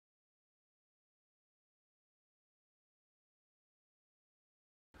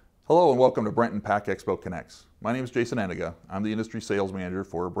Hello and welcome to Brenton Pack Expo Connects. My name is Jason Eniga. I'm the Industry Sales Manager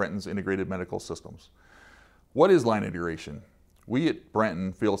for Brenton's Integrated Medical Systems. What is line integration? We at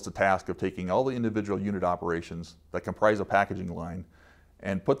Brenton feel it's the task of taking all the individual unit operations that comprise a packaging line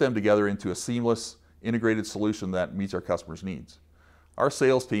and put them together into a seamless, integrated solution that meets our customers' needs. Our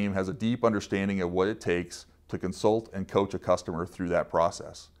sales team has a deep understanding of what it takes to consult and coach a customer through that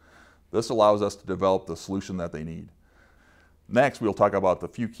process. This allows us to develop the solution that they need. Next, we'll talk about the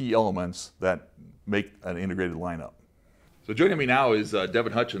few key elements that make an integrated lineup. So joining me now is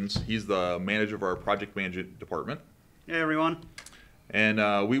Devin Hutchins. He's the manager of our project management department. Hey everyone.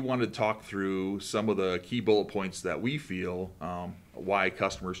 And we wanted to talk through some of the key bullet points that we feel why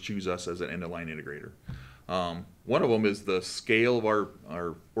customers choose us as an end-of-line integrator. One of them is the scale of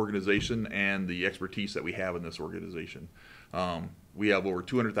our organization and the expertise that we have in this organization. We have over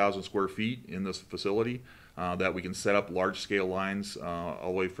 200,000 square feet in this facility that we can set up large-scale lines all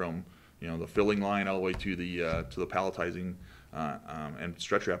the way from the filling line all the way to the palletizing and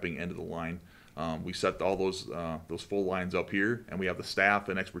stretch wrapping end of the line. We set all those full lines up here, and we have the staff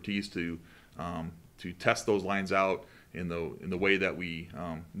and expertise to test those lines out in the way that we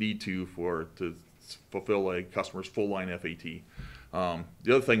need to fulfill a customer's full line FAT.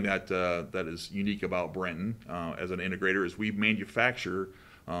 The other thing that is unique about Brenton as an integrator is we manufacture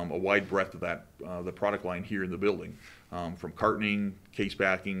a wide breadth of the product line here in the building. From cartoning, case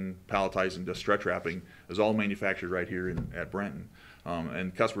packing, palletizing to stretch wrapping is all manufactured right here at Brenton.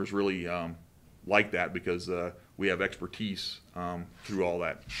 And customers really like that because we have expertise through all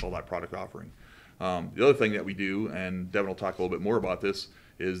that product offering. The other thing that we do, and Devin will talk a little bit more about this,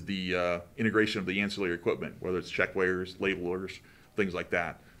 is the integration of the ancillary equipment, whether it's check weighers, labelers, things like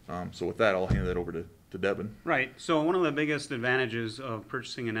that. So with that, I'll hand that over to Devin. Right. So one of the biggest advantages of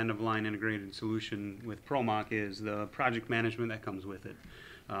purchasing an end-of-line integrated solution with ProMach is the project management that comes with it.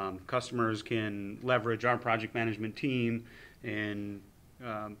 Customers can leverage our project management team and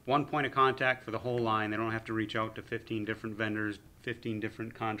one point of contact for the whole line. They don't have to reach out to 15 different vendors, 15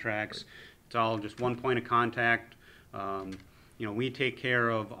 different contracts. Right. It's all just one point of contact. We take care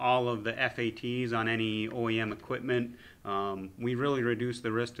of all of the FATs on any OEM equipment. We really reduce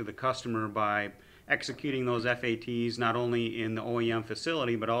the risk to the customer by executing those FATs not only in the OEM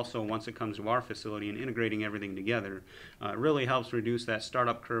facility but also once it comes to our facility and integrating everything together. It really helps reduce that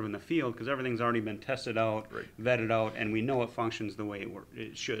startup curve in the field because everything's already been tested out, right, vetted out, and we know it functions the way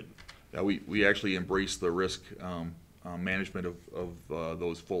it should. Yeah, we actually embrace the risk management of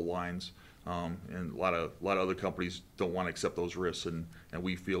those full lines. And a lot of other companies don't want to accept those risks, and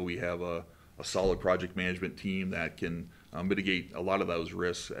we feel we have a solid project management team that can mitigate a lot of those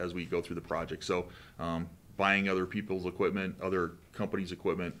risks as we go through the project. So buying other people's equipment, other companies'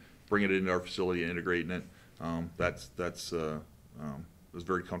 equipment, bringing it into our facility and integrating it, that's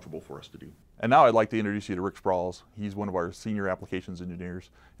very comfortable for us to do. And now I'd like to introduce you to Rick Sprawls. He's one of our senior applications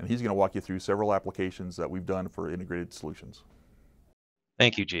engineers, and he's going to walk you through several applications that we've done for integrated solutions.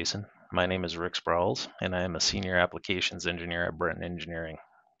 Thank you, Jason. My name is Rick Sprawls, and I am a Senior Applications Engineer at Brenton Engineering.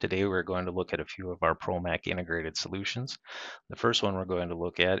 Today we're going to look at a few of our ProMach integrated solutions. The first one we're going to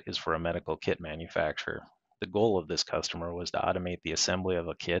look at is for a medical kit manufacturer. The goal of this customer was to automate the assembly of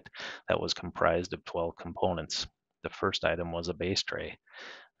a kit that was comprised of 12 components. The first item was a base tray.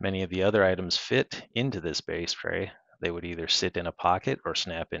 Many of the other items fit into this base tray. They would either sit in a pocket or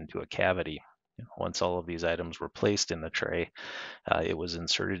snap into a cavity. Once all of these items were placed in the tray, it was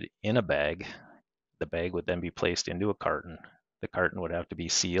inserted in a bag. The bag would then be placed into a carton. The carton would have to be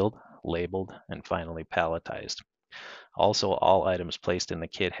sealed, labeled, and finally palletized. Also, all items placed in the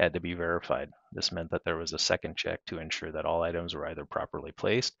kit had to be verified. This meant that there was a second check to ensure that all items were either properly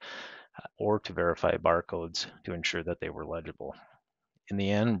placed or to verify barcodes to ensure that they were legible. In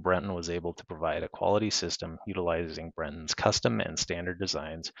the end, Brenton was able to provide a quality system utilizing Brenton's custom and standard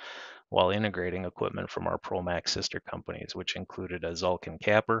designs while integrating equipment from our ProMach sister companies, which included a Zulkin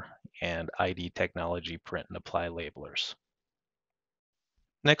capper and ID Technology print and apply labelers.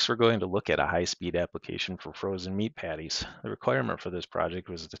 Next, we're going to look at a high-speed application for frozen meat patties. The requirement for this project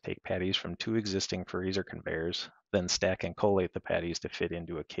was to take patties from 2 existing freezer conveyors, then stack and collate the patties to fit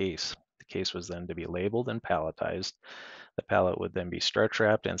into a case. The case was then to be labeled and palletized. The pallet would then be stretch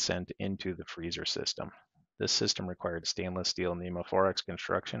wrapped and sent into the freezer system. This system required stainless steel pneumothorax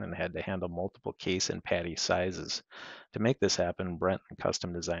construction and had to handle multiple case and patty sizes. To make this happen, Brenton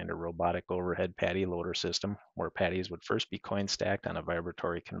custom designed a robotic overhead patty loader system where patties would first be coin stacked on a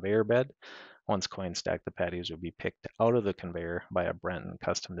vibratory conveyor bed. Once coin stacked, the patties would be picked out of the conveyor by a Brenton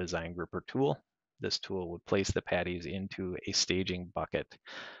custom designed gripper tool. This tool would place the patties into a staging bucket.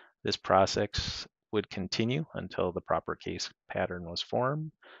 This process would continue until the proper case pattern was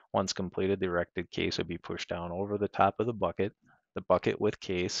formed. Once completed, the erected case would be pushed down over the top of the bucket. The bucket with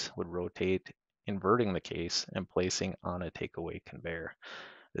case would rotate, inverting the case and placing on a takeaway conveyor.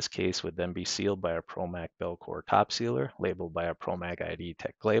 This case would then be sealed by a Promac Belcore top sealer, labeled by a Promac ID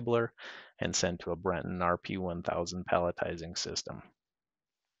Tech labeler, and sent to a Brenton RP1000 palletizing system.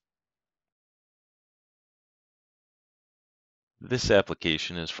 This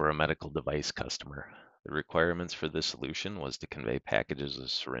application is for a medical device customer. The requirements for this solution was to convey packages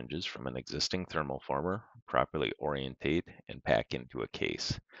of syringes from an existing thermoformer, properly orientate, and pack into a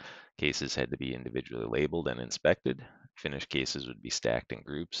case. Cases had to be individually labeled and inspected. Finished cases would be stacked in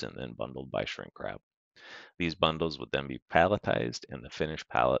groups and then bundled by shrink wrap. These bundles would then be palletized and the finished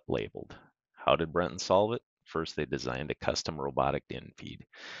pallet labeled. How did Brenton solve it? First, they designed a custom robotic in feed.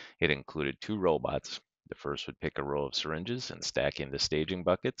 It included 2 robots. The first would pick a row of syringes and stack into staging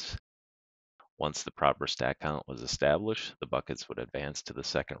buckets. Once the proper stack count was established, the buckets would advance to the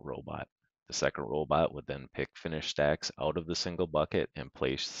second robot. The second robot would then pick finished stacks out of the single bucket and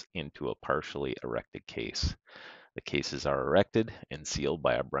place into a partially erected case. The cases are erected and sealed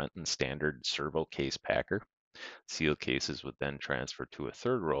by a Brenton standard servo case packer. Sealed cases would then transfer to a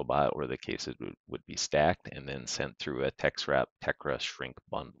third robot where the cases would be stacked and then sent through a TexWrap Tekra shrink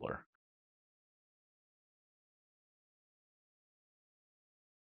bundler.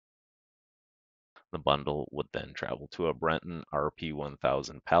 The bundle would then travel to a Brenton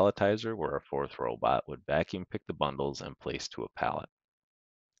RP1000 palletizer where a fourth robot would vacuum pick the bundles and place to a pallet.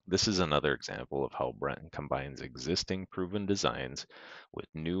 This is another example of how Brenton combines existing proven designs with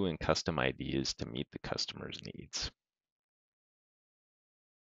new and custom ideas to meet the customer's needs.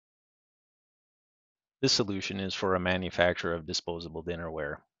 This solution is for a manufacturer of disposable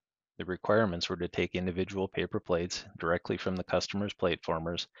dinnerware. The requirements were to take individual paper plates directly from the customer's plate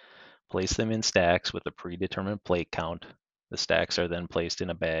formers, place them in stacks with a predetermined plate count. The stacks are then placed in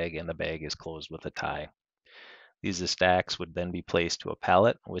a bag and the bag is closed with a tie. These stacks would then be placed to a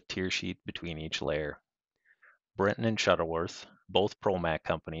pallet with tier sheet between each layer. Brenton and Shuttleworth, both Promac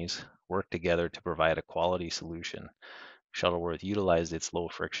companies, worked together to provide a quality solution. Shuttleworth utilized its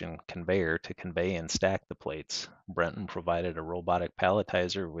low-friction conveyor to convey and stack the plates. Brenton provided a robotic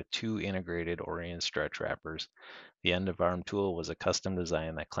palletizer with 2 integrated Orient stretch wrappers. The end-of-arm tool was a custom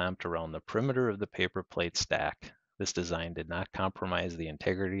design that clamped around the perimeter of the paper plate stack. This design did not compromise the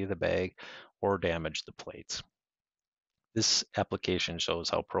integrity of the bag or damage the plates. This application shows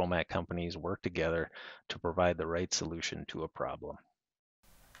how Promac companies work together to provide the right solution to a problem.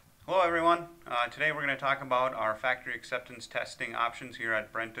 Hello everyone. Today we're going to talk about our factory acceptance testing options here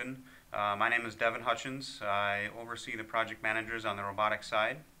at Brenton. My name is Devin Hutchins. I oversee the project managers on the robotics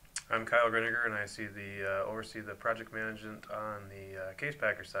side. I'm Kyle Griniger, and I oversee the project management on the case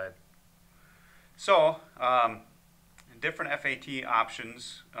packer side. So, different FAT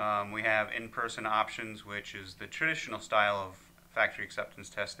options. We have in-person options, which is the traditional style of factory acceptance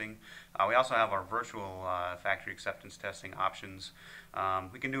testing. We also have our virtual factory acceptance testing options.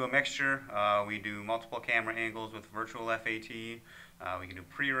 We can do a mixture. We do multiple camera angles with virtual FAT. We can do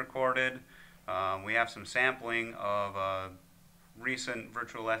pre-recorded. We have some sampling of recent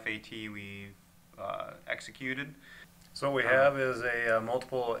virtual FAT we executed. So what we have is a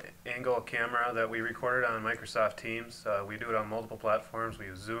multiple angle camera that we recorded on Microsoft Teams. We do it on multiple platforms. We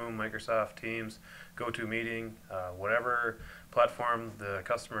use Zoom, Microsoft Teams, GoToMeeting, whatever platform the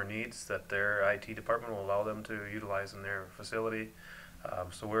customer needs that their IT department will allow them to utilize in their facility.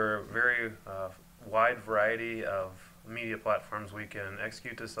 So we're a very wide variety of media platforms we can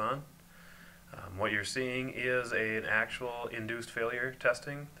execute this on. What you're seeing is an actual induced failure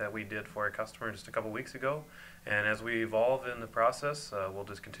testing that we did for a customer just a couple weeks ago. And as we evolve in the process, we'll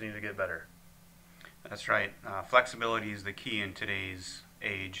just continue to get better. That's right. Flexibility is the key in today's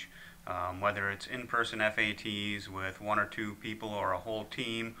age. Whether it's in-person FATs with 1 or 2 people or a whole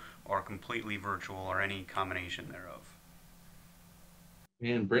team or completely virtual or any combination thereof.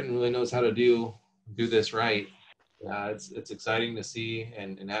 Man, Brenton really knows how to do this right. It's exciting to see,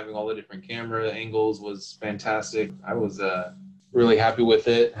 and having all the different camera angles was fantastic. I was really happy with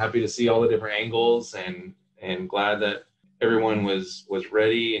it. Happy to see all the different angles, and glad that everyone was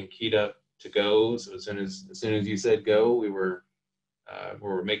ready and keyed up to go. So as soon as you said go, we were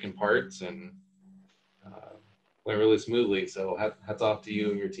making parts, and went really smoothly. So hats off to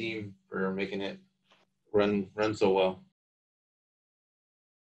you and your team for making it run so well.